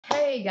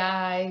Hey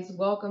guys,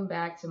 welcome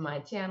back to my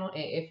channel.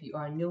 And if you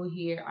are new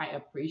here, I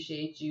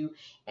appreciate you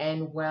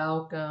and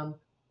welcome,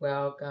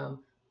 welcome,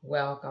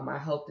 welcome. I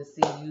hope to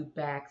see you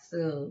back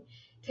soon.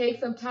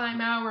 Take some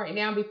time out right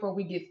now before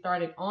we get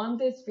started on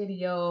this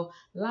video.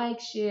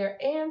 Like, share,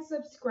 and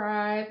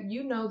subscribe.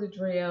 You know the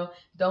drill.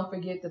 Don't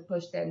forget to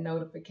push that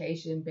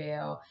notification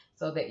bell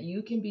so that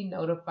you can be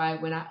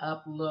notified when I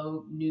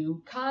upload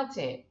new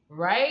content,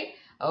 right?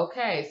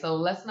 Okay, so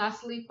let's not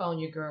sleep on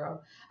you,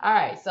 girl. All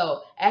right,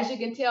 so as you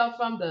can tell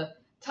from the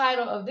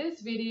title of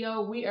this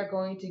video, we are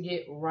going to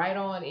get right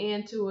on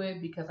into it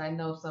because I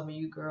know some of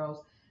you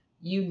girls,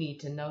 you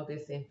need to know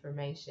this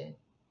information.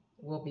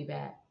 We'll be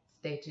back.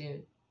 Stay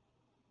tuned.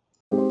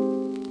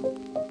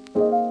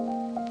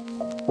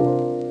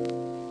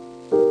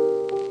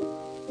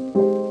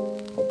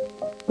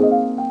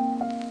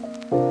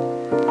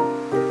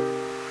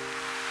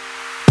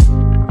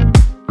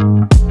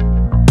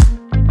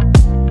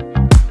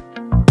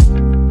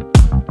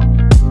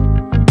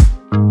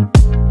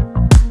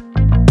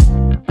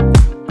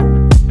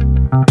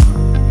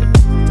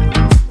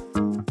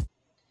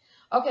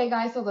 Okay,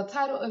 guys, so the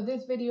title of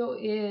this video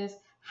is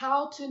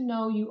How to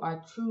Know You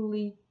Are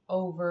Truly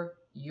Over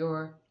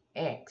Your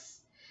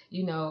Ex.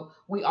 You know,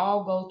 we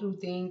all go through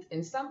things,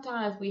 and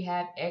sometimes we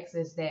have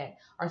exes that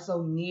are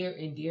so near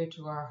and dear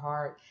to our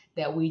heart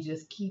that we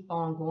just keep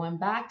on going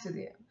back to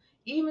them,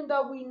 even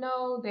though we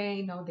know they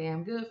ain't no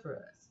damn good for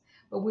us.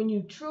 But when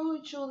you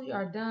truly, truly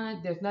are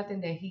done, there's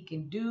nothing that he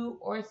can do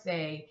or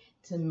say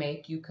to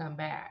make you come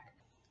back.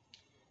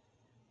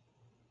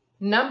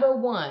 Number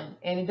one,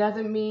 and it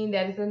doesn't mean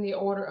that it's in the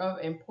order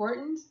of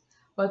importance,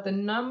 but the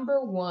number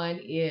one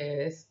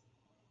is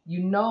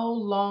you no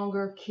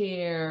longer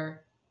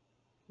care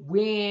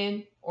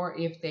when or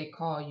if they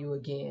call you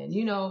again.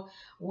 You know,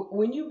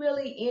 when you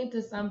really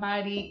into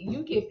somebody,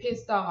 you get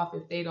pissed off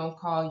if they don't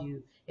call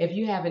you, if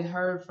you haven't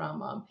heard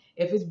from them,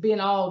 if it's been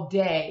all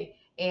day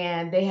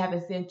and they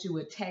haven't sent you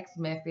a text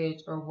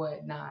message or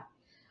whatnot.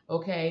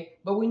 Okay,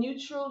 but when you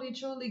truly,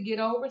 truly get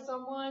over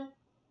someone,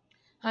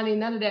 honey,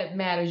 none of that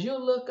matters.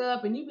 You'll look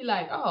up and you'll be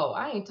like, oh,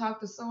 I ain't talked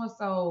to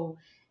so-and-so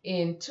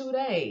in 2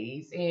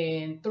 days,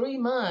 in 3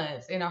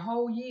 months, in a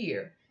whole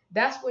year.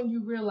 That's when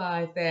you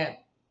realize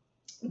that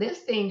this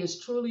thing is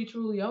truly,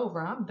 truly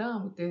over. I'm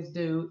done with this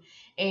dude.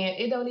 And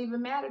it don't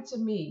even matter to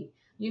me,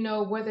 you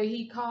know, whether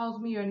he calls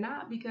me or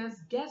not, because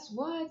guess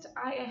what?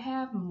 I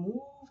have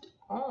moved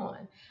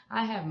on.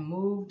 I have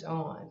moved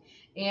on.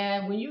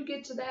 And when you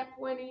get to that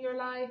point in your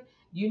life,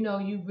 you know,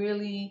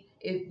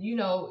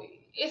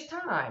 it's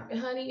time,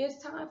 honey.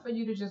 It's time for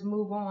you to just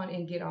move on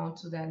and get on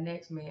to that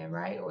next man,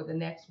 right? Or the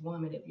next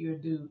woman if you're a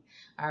dude.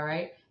 All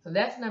right. So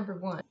that's number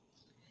one.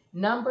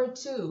 Number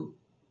two,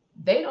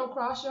 they don't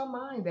cross your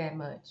mind that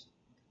much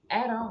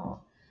at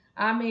all.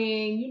 I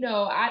mean, you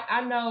know,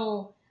 I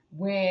know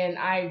when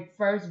I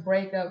first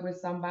break up with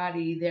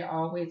somebody, they're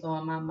always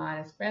on my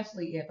mind,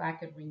 especially if I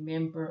could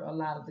remember a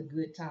lot of the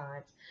good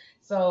times.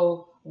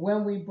 So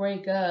when we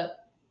break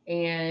up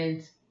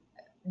and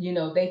you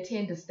know, they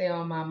tend to stay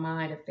on my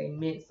mind if they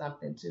meant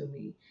something to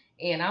me.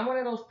 And I'm one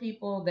of those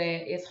people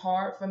that it's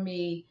hard for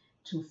me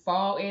to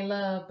fall in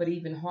love, but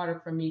even harder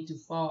for me to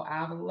fall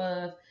out of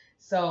love.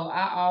 So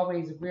I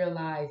always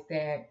realize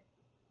that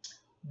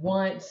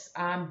once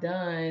I'm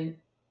done,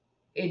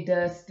 it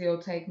does still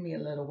take me a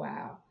little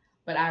while.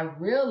 But I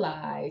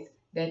realize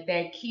that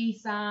that key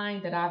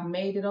sign that I've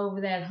made it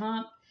over that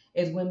hump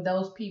is when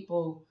those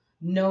people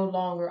no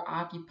longer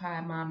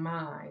occupy my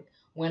mind.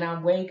 When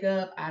I wake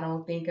up, I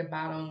don't think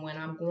about them. When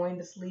I'm going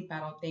to sleep, I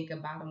don't think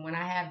about them. When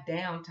I have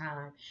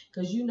downtime,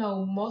 because you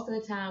know, most of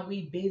the time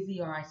we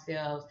busy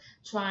ourselves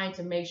trying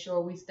to make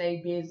sure we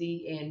stay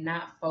busy and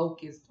not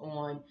focused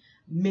on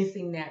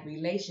missing that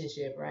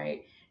relationship,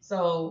 right?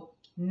 So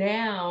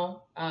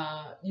now,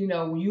 you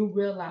know, you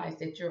realize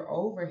that you're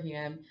over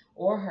him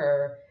or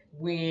her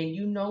when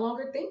you no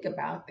longer think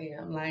about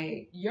them.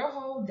 Like your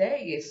whole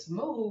day is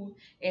smooth,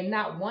 and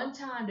not one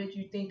time that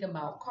you think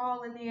about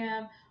calling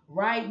them,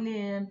 writing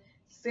them,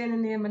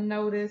 sending them a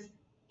notice,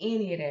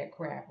 any of that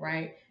crap,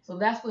 right? So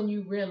that's when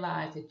you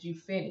realize that you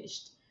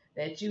finished,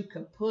 that you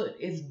kaput,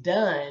 it's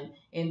done,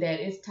 and that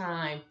it's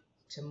time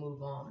to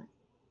move on.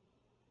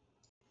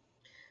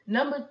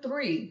 Number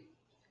three,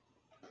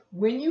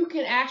 when you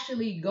can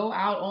actually go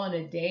out on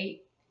a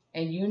date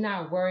and you're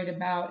not worried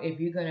about if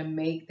you're going to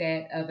make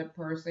that other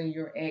person,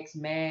 your ex,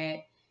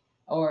 mad,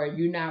 or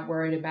you're not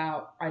worried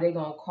about are they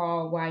going to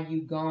call while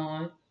you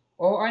gone,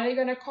 or are they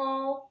going to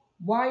call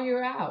while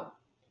you're out.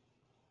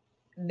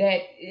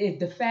 That if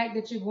the fact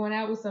that you're going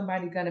out with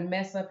somebody is going to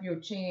mess up your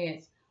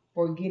chance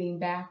for getting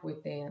back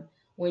with them.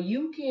 When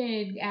you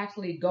can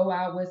actually go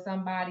out with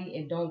somebody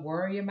and don't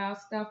worry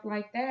about stuff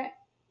like that,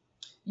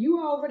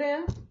 you over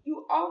them.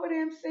 You over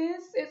them,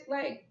 sis. It's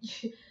like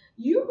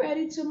you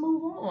ready to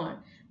move on.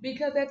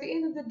 Because at the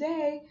end of the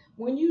day,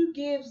 when you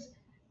give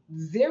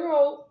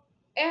 0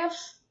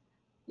 F's,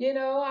 you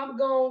know, I'm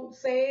going to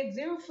say it,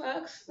 0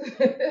 fucks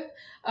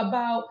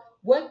about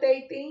what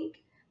they think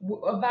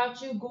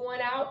about you going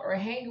out or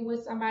hanging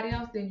with somebody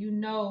else, then you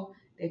know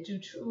that you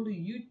truly,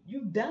 you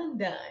done.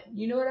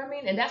 You know what I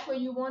mean? And that's where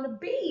you want to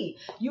be.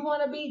 You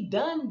want to be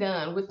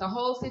done with the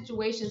whole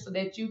situation so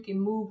that you can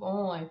move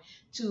on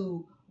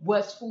to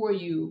what's for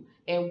you.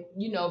 And,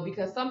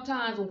 because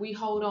sometimes when we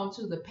hold on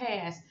to the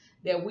past,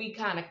 that we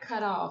kind of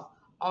cut off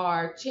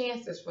our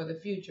chances for the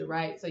future,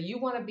 right? So you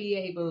want to be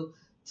able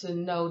to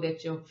know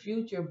that your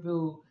future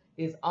boo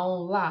is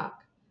on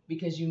lock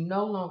because you're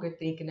no longer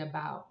thinking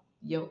about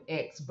your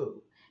ex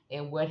boo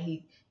and what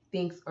he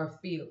thinks or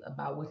feel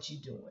about what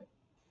you're doing.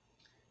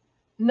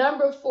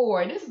 Number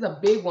 4, this is a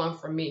big one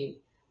for me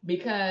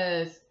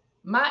because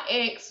my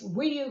ex,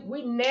 we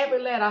never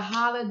let a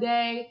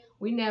holiday,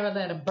 we never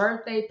let a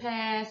birthday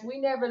pass, we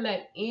never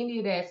let any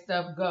of that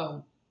stuff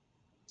go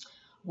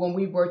when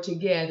we were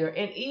together.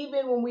 And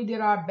even when we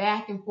did our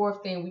back and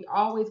forth thing, we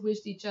always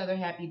wished each other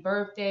happy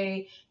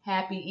birthday,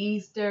 happy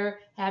Easter,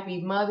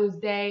 happy Mother's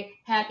Day,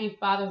 happy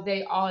Father's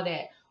Day, all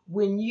that.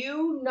 When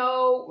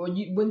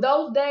when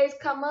those days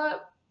come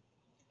up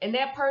and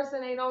that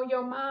person ain't on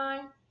your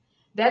mind,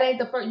 that ain't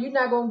the first. You're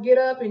not going to get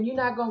up and you're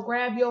not going to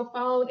grab your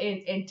phone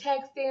and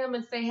text them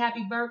and say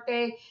happy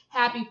birthday,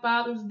 happy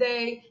Father's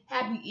Day,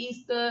 happy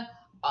Easter,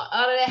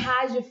 all of that.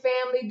 How's your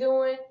family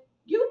doing?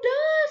 You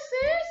done,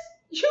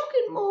 sis. You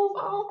can move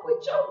on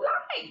with your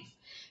life.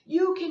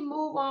 You can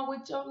move on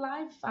with your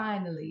life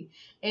finally.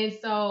 And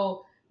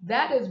so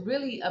that is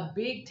really a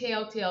big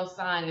telltale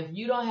sign. If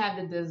you don't have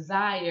the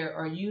desire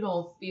or you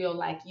don't feel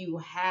like you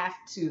have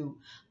to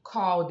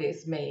call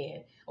this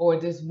man or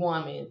this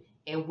woman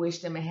and wish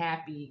them a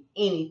happy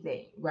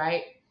anything,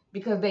 right?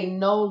 Because they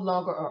no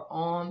longer are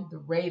on the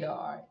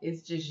radar.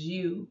 It's just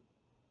you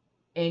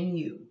and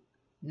you,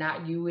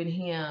 not you and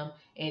him,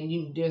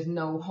 and there's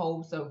no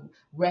hopes of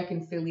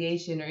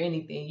reconciliation or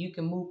anything. You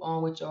can move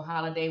on with your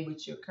holiday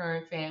with your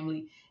current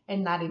family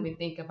and not even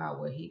think about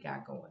what he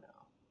got going on.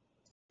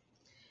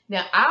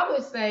 Now, I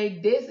would say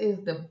this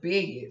is the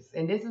biggest,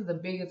 and this is the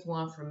biggest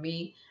one for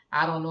me.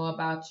 I don't know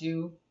about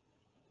you,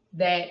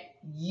 that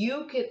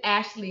you could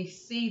actually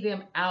see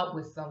them out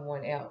with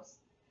someone else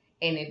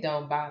and it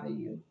don't bother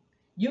you.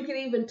 You can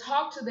even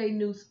talk to their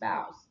new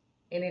spouse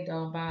and it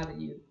don't bother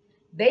you.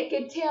 They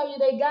can tell you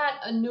they got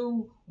a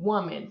new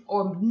woman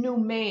or new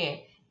man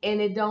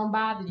and it don't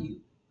bother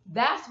you.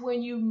 That's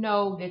when you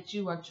know that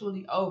you are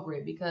truly over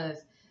it, because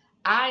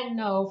I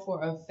know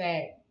for a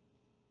fact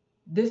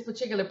this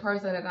particular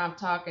person that I'm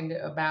talking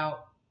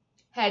about,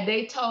 had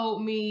they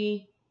told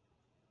me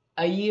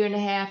a year and a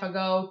half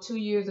ago, 2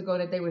 years ago,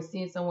 that they were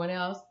seeing someone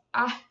else,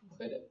 I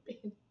would have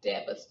been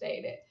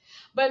devastated.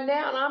 But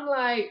now I'm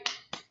like,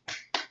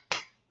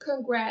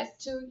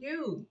 congrats to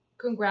you.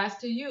 Congrats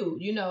to you.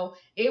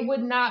 It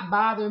would not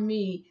bother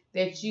me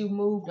that you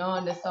moved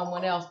on to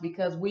someone else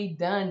because we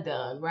done,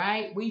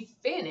 right? We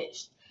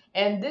finished.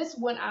 And this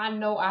one, I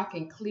know I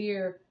can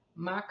clear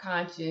my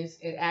conscience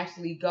and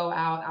actually go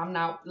out. I'm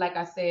not, like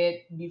I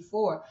said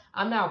before,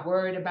 I'm not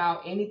worried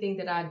about anything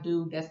that I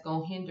do that's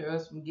going to hinder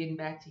us from getting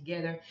back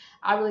together.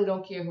 I really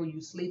don't care who you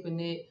sleeping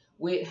it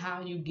with,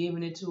 how you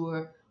giving it to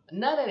her,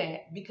 none of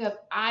that, because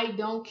I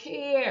don't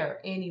care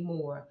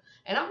anymore.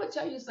 And I'm going to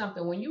tell you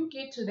something. When you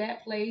get to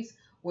that place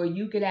where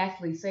you could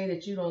actually say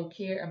that you don't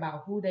care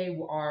about who they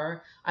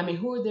are,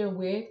 who they're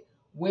with,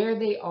 where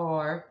they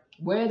are,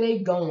 where they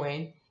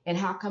going, and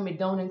how come it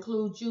don't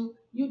include you,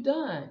 you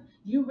done.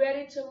 You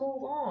ready to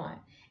move on.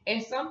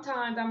 And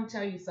sometimes I'm going to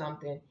tell you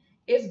something.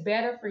 It's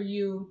better for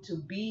you to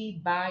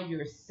be by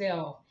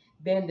yourself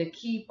than to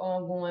keep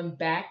on going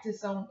back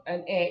to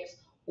an ex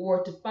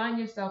or to find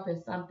yourself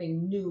in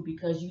something new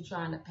because you're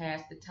trying to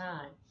pass the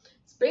time.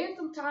 Spend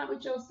some time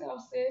with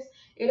yourself, sis.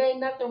 It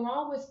ain't nothing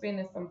wrong with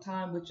spending some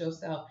time with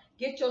yourself.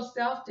 Get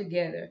yourself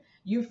together.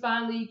 You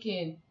finally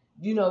can,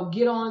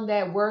 get on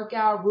that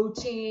workout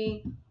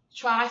routine.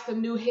 Try some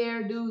new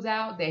hairdos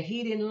out that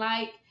he didn't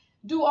like.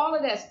 Do all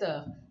of that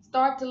stuff.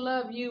 Start to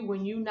love you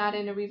when you're not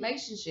in a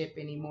relationship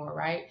anymore,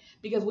 right?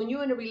 Because when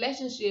you're in a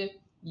relationship,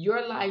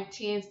 your life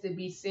tends to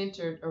be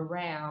centered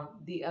around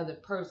the other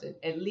person.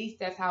 At least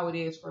that's how it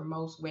is for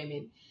most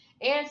women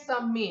and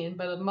some men.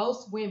 But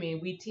most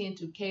women, we tend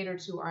to cater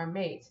to our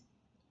mates.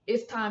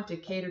 It's time to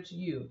cater to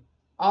you.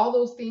 All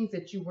those things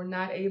that you were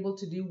not able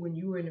to do when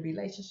you were in a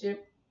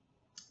relationship,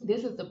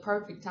 this is the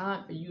perfect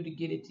time for you to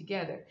get it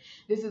together.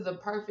 This is a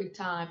perfect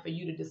time for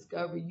you to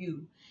discover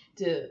you,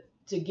 to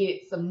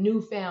get some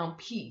newfound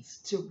peace,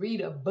 to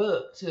read a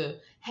book, to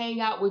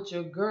hang out with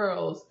your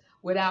girls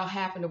without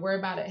having to worry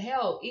about it.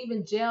 Hell,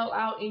 even jail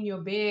out in your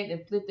bed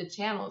and flip the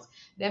channels.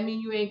 That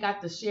means you ain't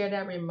got to share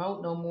that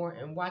remote no more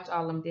and watch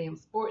all them damn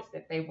sports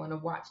that they want to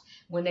watch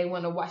when they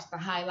want to watch the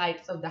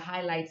highlights of the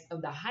highlights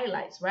of the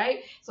highlights, right?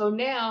 So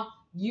now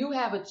you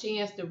have a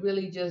chance to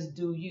really just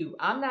do you.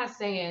 I'm not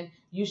saying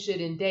you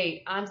shouldn't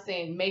date. I'm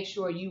saying make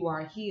sure you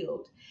are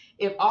healed.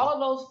 If all of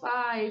those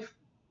 5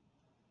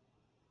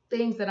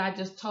 things that I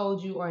just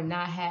told you are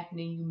not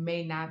happening, you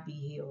may not be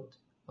healed.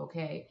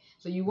 Okay,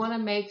 so you want to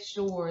make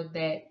sure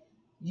that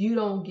you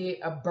don't get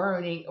a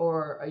burning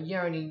or a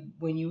yearning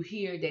when you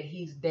hear that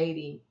he's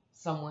dating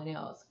someone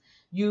else.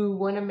 You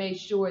want to make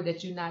sure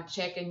that you're not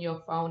checking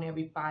your phone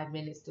every 5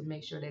 minutes to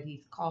make sure that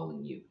he's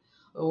calling you,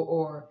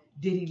 or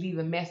did he leave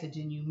a message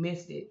and you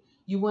missed it.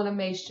 You want to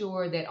make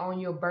sure that on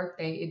your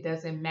birthday, it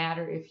doesn't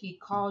matter if he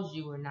calls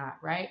you or not,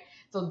 right?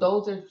 So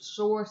those are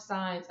sure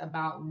signs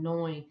about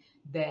knowing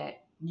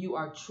that you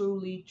are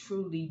truly,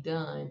 truly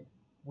done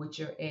with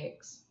your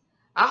ex.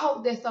 I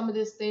hope that some of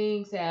these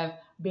things have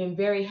been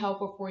very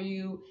helpful for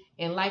you.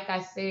 And like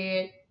I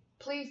said,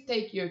 please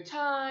take your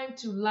time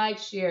to like,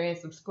 share, and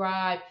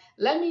subscribe.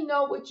 Let me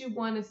know what you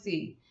want to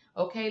see.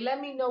 Okay, let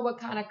me know what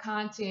kind of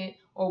content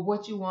or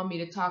what you want me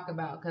to talk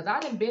about. Because I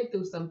done been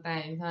through some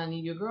things, honey.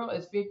 Your girl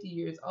is 50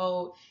 years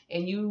old,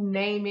 and you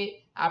name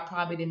it, I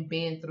probably done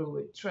been through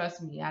it.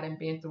 Trust me, I done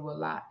been through a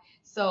lot.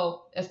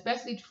 So,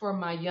 especially for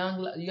my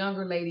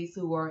younger ladies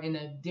who are in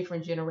a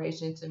different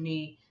generation to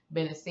me,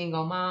 been a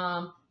single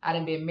mom, I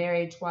done been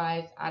married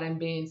twice, I done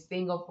been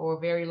single for a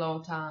very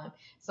long time.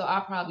 So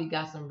I probably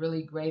got some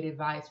really great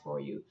advice for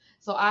you.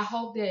 So I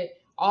hope that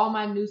all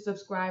my new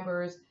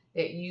subscribers,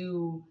 that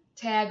you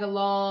tag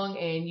along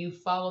and you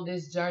follow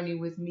this journey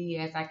with me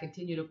as I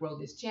continue to grow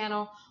this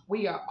channel.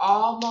 We are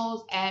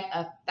almost at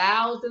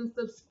 1,000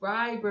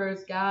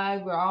 subscribers,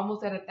 guys. We're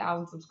almost at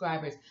 1,000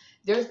 subscribers.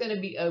 There's going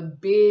to be a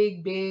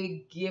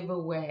big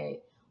giveaway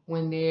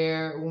when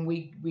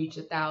we reach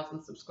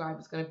 1,000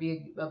 subscribers. It's going to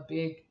be a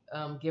big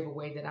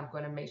giveaway that I'm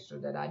going to make sure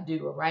that I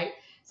do. All right.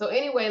 So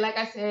anyway, like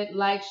I said,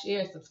 like,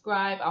 share,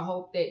 subscribe. I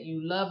hope that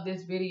you love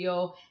this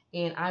video,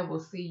 and I will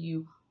see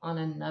you on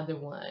another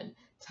one.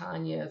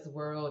 Tanya's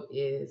World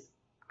is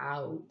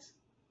out.